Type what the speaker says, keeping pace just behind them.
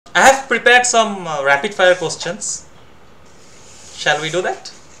I have prepared some rapid fire questions. Shall we do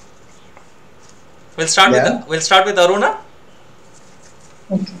that? Yeah. We'll start with Aruna.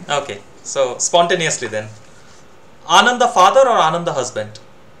 Okay. Okay. So spontaneously then. Anand the father or Anand the husband?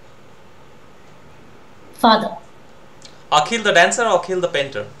 Father. Akhil the dancer or Akhil the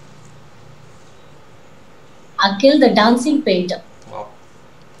painter? Akhil, the dancing painter. Wow.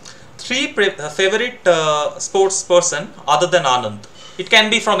 Three favorite sports person other than Anand. It can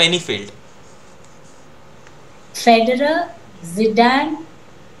be from any field. Federer, Zidane,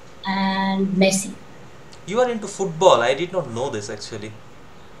 and Messi. You are into football. I did not know this actually.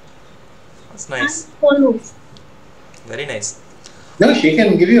 That's nice. Follow. Very nice. No, she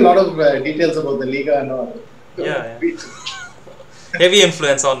can give you a lot of details about the Liga and all. Yeah. Heavy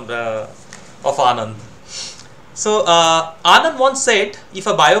influence on of Anand. So Anand once said, if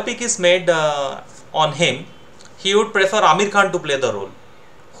a biopic is made on him, he would prefer Amir Khan to play the role.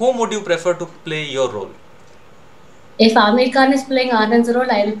 Whom would you prefer to play your role? If Amir Khan is playing Anand's role,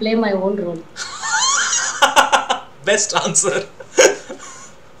 I will play my own role. Best answer.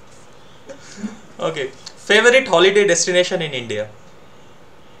 Okay. Favorite holiday destination in India?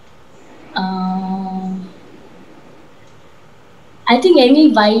 I think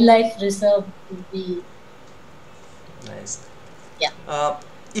any wildlife reserve would be Nice. Yeah.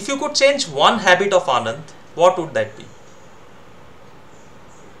 If you could change one habit of Anand, what would that be?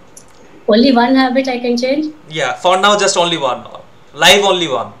 only one habit I can change. Yeah, for now just only one. Live only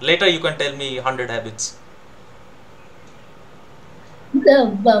one. Later you can tell me 100 habits.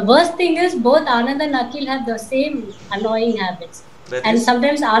 The worst thing is both Anand and Akhil have the same annoying habits. That And is-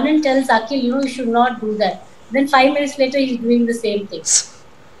 sometimes Anand tells Akhil, you should not do that. Then 5 minutes later, he's doing the same thing.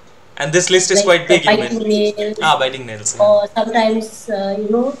 And this list is Like, quite big. biting nails. Biting nails. Yeah. Or sometimes,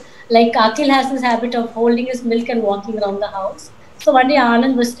 like Akhil has this habit of holding his milk and walking around the house. So one day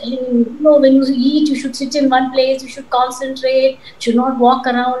Anand was telling him, when you eat, you should sit in one place, you should concentrate, should not walk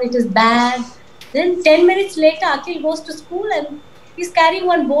around, it is bad. Then 10 minutes later, Akhil goes to school and he's carrying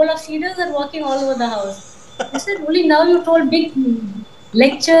one bowl of cereals and walking all over the house. I said, only now you told big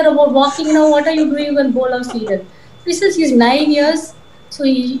lecture about walking, now what are you doing with a bowl of cereal? He says he's 9 years, so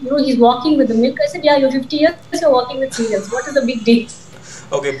he's walking with the milk. I said, yeah, you're 50 years, you're walking with cereals. What is the big deal?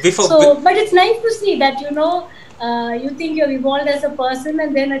 Okay, But it's nice to see that, you think you've evolved as a person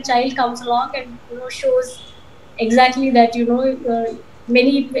and then a child comes along and, shows exactly that,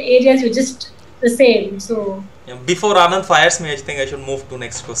 many areas you're just the same. So before Anand fires me, I think I should move to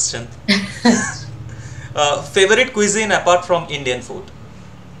next question. Favorite cuisine apart from Indian food?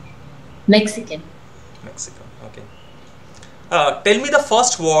 Mexican. Okay. Tell me the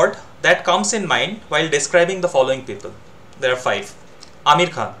first word that comes in mind while describing the following people. There are 5. Amir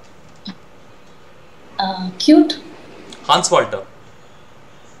Khan. Cute. Hans Walter.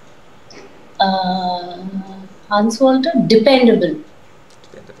 Hans Walter. Dependable.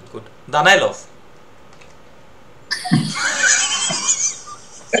 Good. Danailov.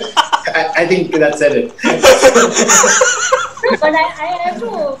 I think that said it. But I have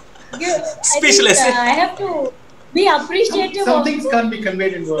to give. Speechless. I have to be appreciative Some of things him. can't be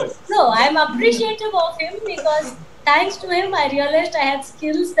conveyed in words. No, I'm appreciative of him because thanks to him, I realized I had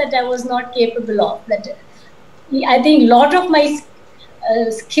skills that I was not capable of. I think a lot of my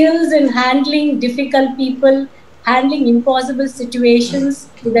skills in handling difficult people, handling impossible situations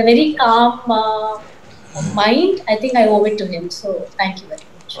with a very calm mind, I think I owe it to him. So thank you very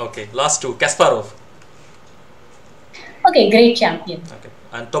much. Okay, last 2. Kasparov. Okay, great champion. Okay,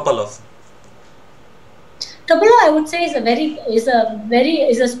 and Topalov. Topalov, I would say, is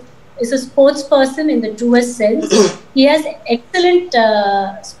a sports person in the truest sense. He has excellent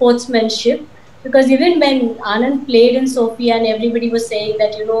sportsmanship because even when Anand played in Sofia and everybody was saying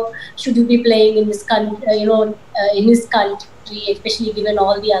that should you be playing in this country, in his country, especially given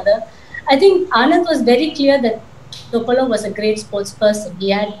all the other. I think Anand was very clear that Topalov was a great sports person. He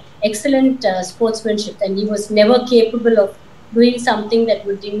had excellent sportsmanship and he was never capable of doing something that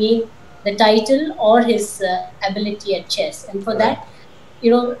would demean the title or his ability at chess. And for that,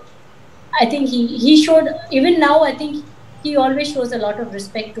 I think he showed, even now, I think he always shows a lot of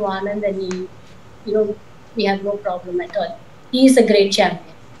respect to Anand and we have no problem at all. He is a great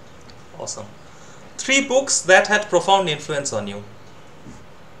champion. Awesome. 3 books that had profound influence on you.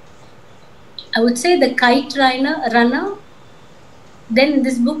 I would say The Kite Runner. Then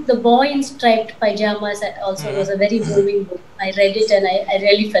this book, The Boy in Striped Pyjamas, also was a very moving book. I read it and I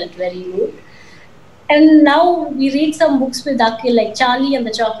really felt very moved. And now we read some books with Akhil like Charlie and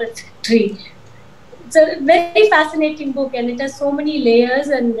the Chocolate Factory. It's a very fascinating book and it has so many layers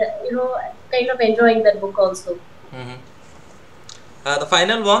and, kind of enjoying that book also. The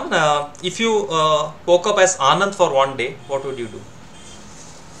final one, if you woke up as Anand for one day, what would you do?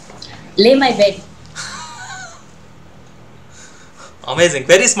 Lay my bed. Amazing,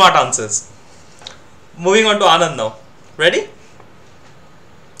 very smart answers. Moving on to Anand now. Ready?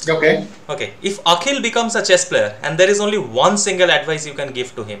 Okay. Okay, if Akhil becomes a chess player and there is only one single advice you can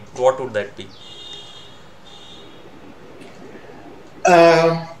give to him, what would that be?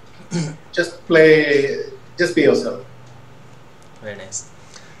 Just be yourself. Very nice.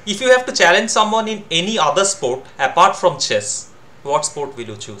 If you have to challenge someone in any other sport apart from chess, what sport will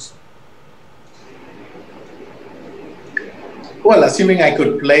you choose? Well, assuming I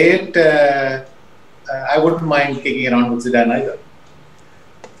could play it, I wouldn't mind kicking around with Zidane either.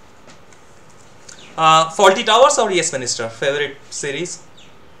 Faulty Towers or Yes Minister? Favorite series?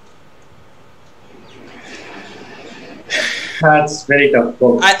 That's very tough.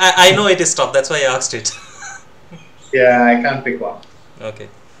 Both. I know it is tough, that's why I asked it. Yeah, I can't pick one. Okay,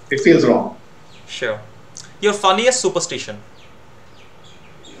 It feels wrong. sure. Your funniest superstition?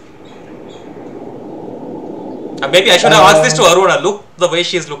 Maybe I should have asked this to Aruna. Look the way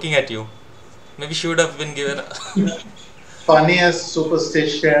she is looking at you. Maybe she would have been given a Funniest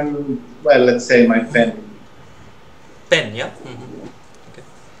superstition, well, let's say my pen. pen, yeah?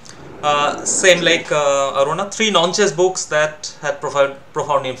 Okay. Same like Aruna, 3 non-chess books that had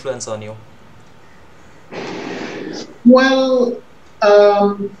profound influence on you. Well,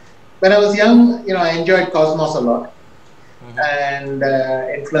 when I was young, I enjoyed Cosmos a lot, and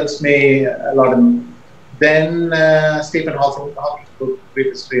influenced me a lot. Then Stephen Hawking's book, Brief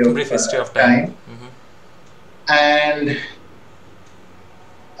History of Time. And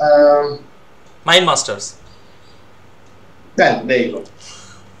Mind Masters. well, there you go.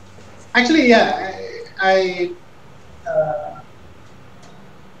 Actually, yeah,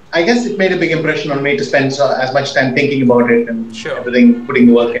 I guess it made a big impression on me to spend as much time thinking about it and Sure. everything, putting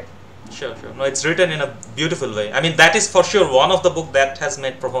the work in. Sure. No, it's written in a beautiful way. I mean, that is for sure one of the book that has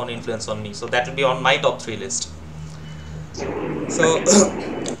made profound influence on me. So that will be on my top 3 list. So,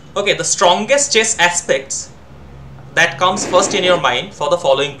 okay, the strongest chess aspects that comes first in your mind for the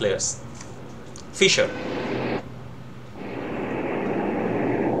following players. Fischer.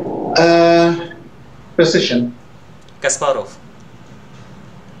 Precision, Kasparov.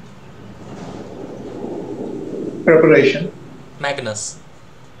 preparation, Magnus.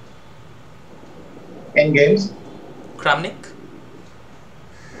 end games, Kramnik.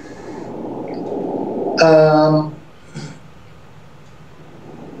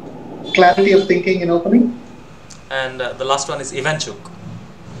 clarity of thinking in opening, And the last one is Ivanchuk.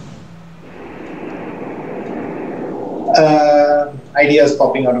 ideas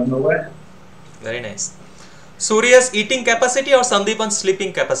popping out of nowhere. Very nice. Surya's eating capacity or Sandeepan's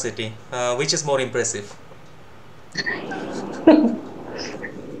sleeping capacity? Which is more impressive?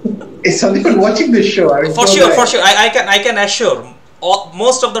 Is somebody watching this show? I mean, For sure. I can assure.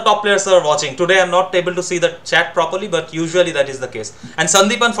 Most of the top players are watching. Today I'm not able to see the chat properly, but usually that is the case. And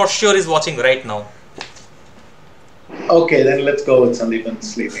Sandeepan for sure is watching right now. Okay, then let's go with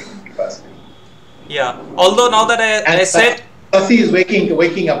Sandeepan's sleeping capacity. Yeah. Although now that I said, Sasi is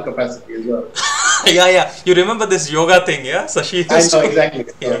waking up capacity as well. yeah. You remember this yoga thing, yeah? So she I used know to- exactly.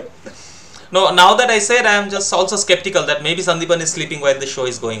 Yeah. No, now that I said, I am just also skeptical that maybe Sandeepan is sleeping while the show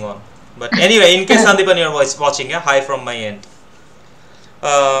is going on. But anyway, in case Sandeepan you are watching, yeah, hi from my end.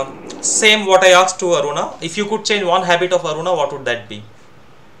 Same what I asked to Aruna. If you could change one habit of Aruna, what would that be?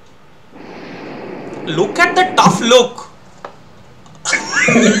 Look at the tough look.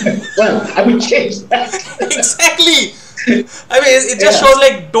 Well, I would change that. Exactly. I mean, it just Yeah. shows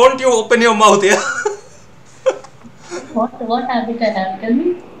like, don't you open your mouth, yeah? What habit I have? Tell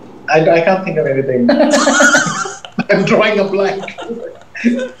me. I can't think of anything. I'm drawing a blank.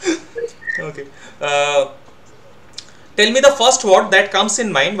 Okay. Tell me the first word that comes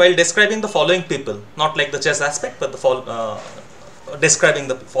in mind while describing the following people. Not like the chess aspect, but describing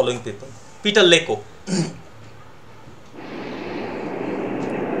the following people. Peter Leko.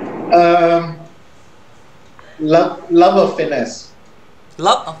 Love of finesse.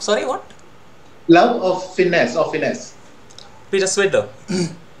 Sorry, what? Love of finesse. Peter Swedler.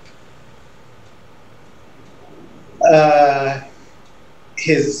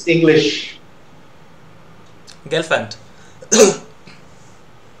 His English. Gelfand.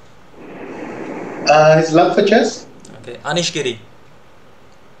 His love for chess. Okay. Anish Giri.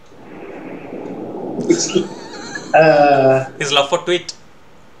 His love for tweet.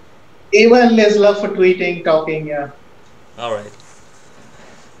 Even his love for tweeting, talking, yeah. Alright.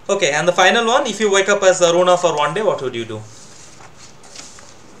 Okay, and the final one, if you wake up as Aruna for one day, what would you do?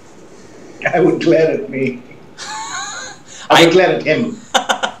 I would glare at me. I would glare at him.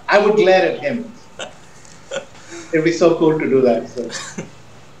 I would glare at him. It'd be so cool to do that. So.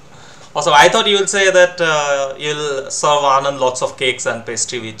 Also, I thought you will say that you'll serve Anand lots of cakes and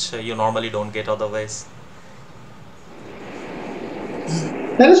pastry, which you normally don't get otherwise.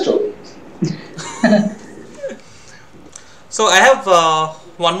 That is true. So I have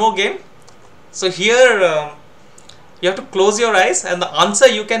one more game. So here you have to close your eyes, and the answer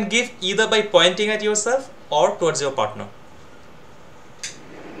you can give either by pointing at yourself or towards your partner.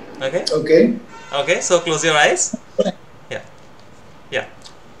 Okay? Okay. Okay, so close your eyes. Yeah. Yeah.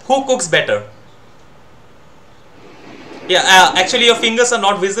 Who cooks better? Yeah, actually your fingers are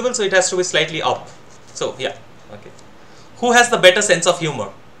not visible, so it has to be slightly up. So, yeah. Okay. Who has the better sense of humor?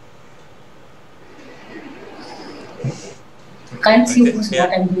 Can't see Okay, what yeah.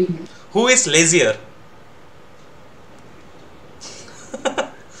 I'm doing. Who is lazier?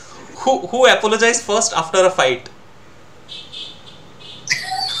 Who apologized first after a fight?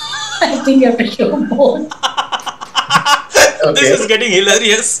 I think you have to show both. Okay. This is getting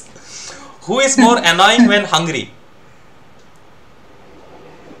hilarious. Who is more annoying when hungry?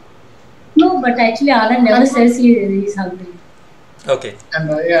 No, but actually Anand never says he's hungry. Okay. And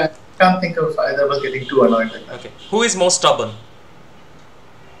yeah, can't think of either of us getting too annoyed with that. Okay. Who is more stubborn?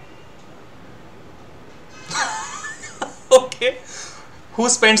 Okay. Who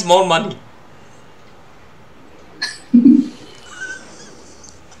spends more money?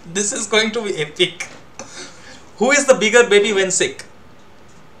 This is going to be epic. Who is the bigger baby when sick?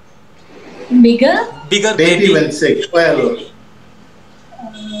 Bigger? Bigger Baby baby. when sick. Well,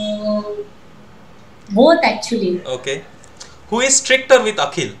 Both actually. Okay. Who is stricter with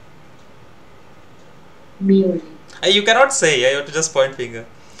Akhil? Me only. You cannot say, yeah, you have to just point finger.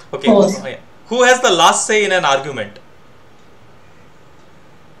 Okay. Pause. Oh, yeah. Who has the last say in an argument?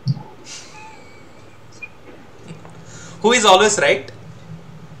 Who is always right?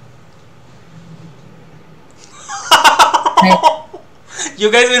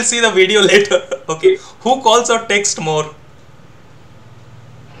 You guys will see the video later. Okay. Who calls or texts more?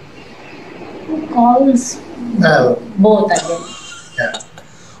 Who calls? no. Both again. Yeah.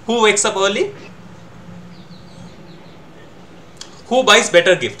 Who wakes up early? Who buys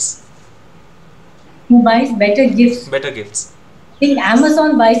better gifts? Who buys better gifts? Better gifts. I think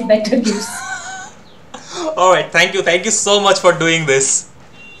Amazon buys better gifts. Alright, thank you. Thank you so much for doing this.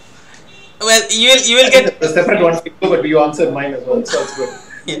 Well, you will get The separate ones, but you answered mine as well, so it's good.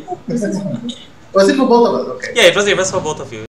 yeah. Was it for both of us? Okay. Yeah, it was for both of you.